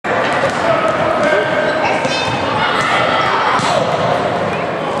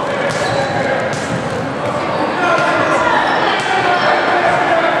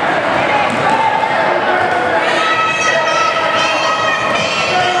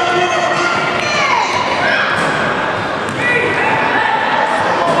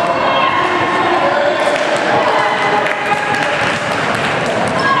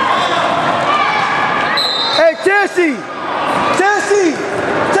Jesse,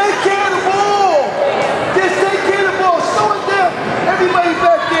 take care of the ball. Just take care of the ball. Slow it down. Everybody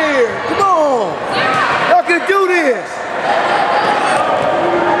back there. Come on. Y'all can do this.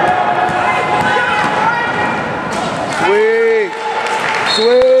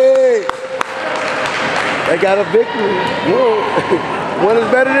 Sweet. They got a victory. Whoa. One is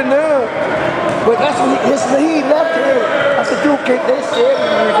better than none. But that's when he left here. I said, dude, they scared of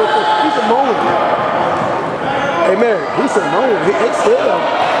me. He's a moment. Hey man, he's a known. They scared of him.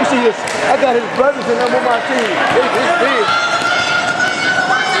 You see this? I got his brothers and them on my team. It's big.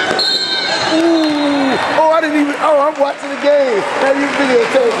 Ooh. Oh, I didn't even. Oh, I'm watching the game. Now you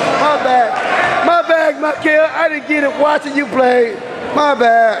videotape. My bad, Michael. I didn't get it watching you play. My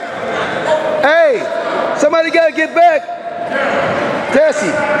bad. Hey, somebody gotta get back.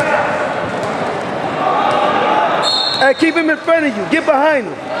 Jesse. Hey, keep him in front of you. Get behind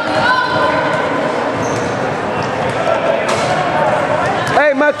him.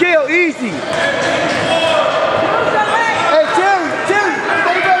 Hey, Michael, easy. Hey, Terry, stay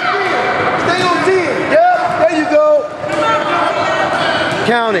back there. Stay on 10. Yep, there you go.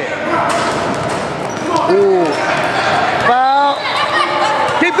 Count it. Ooh. Foul.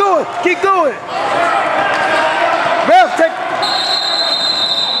 Keep going. Ralph,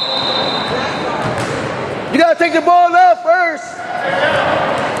 you gotta take the ball up first.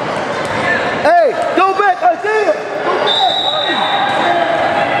 Hey, go back, Isaiah. Go back.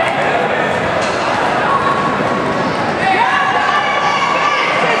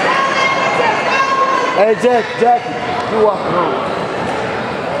 Hey, Jackie, you walking home.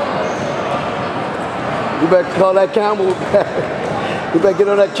 You better call that camel back. You better get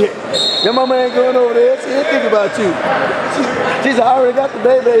on that kick. Your mama ain't going over there. She ain't thinking about you. She said, I already got the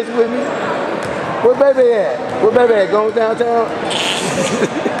babies with me. Where baby at? Going downtown?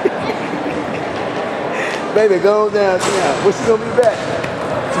 Baby, go downtown. When she gonna be back?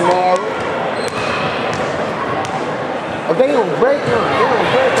 Tomorrow. Oh, they on break now.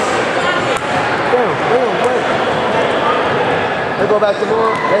 They go back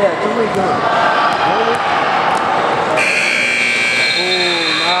tomorrow. They had 2 weeks on. Oh,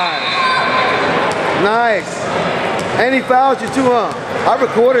 nice. And he fouled you too, huh? I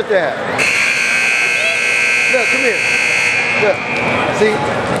recorded that. Look, come here. Look. See,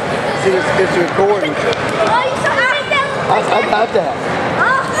 it's recording. I got that.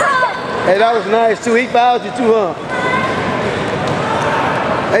 Hey, that was nice too. He fouled you too, huh?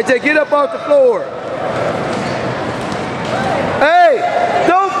 Hey, Jay, get up off the floor. Hey,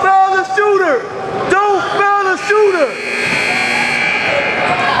 don't foul the shooter. Don't foul the shooter.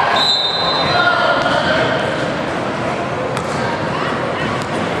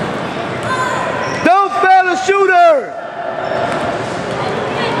 Don't foul the shooter.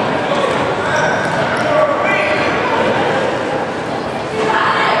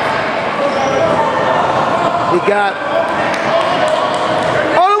 He got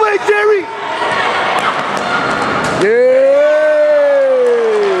all the way, Jerry. Yeah.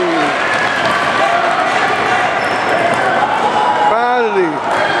 Finally.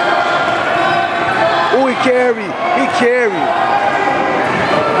 Oh, he carried.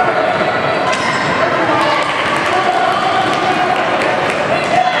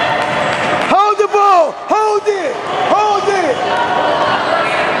 Hold the ball. Hold it.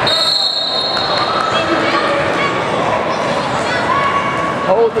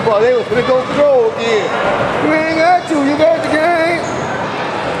 Hold the ball. They was gonna go throw again. You ain't got to. You got the game.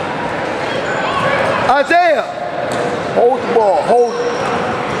 Isaiah, hold the ball. Hold it.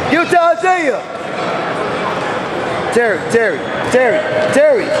 Give it to Isaiah. Terry.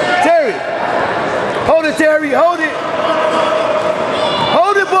 Hold it, Terry. Hold it.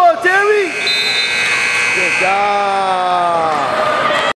 Hold the ball, Terry. Good job.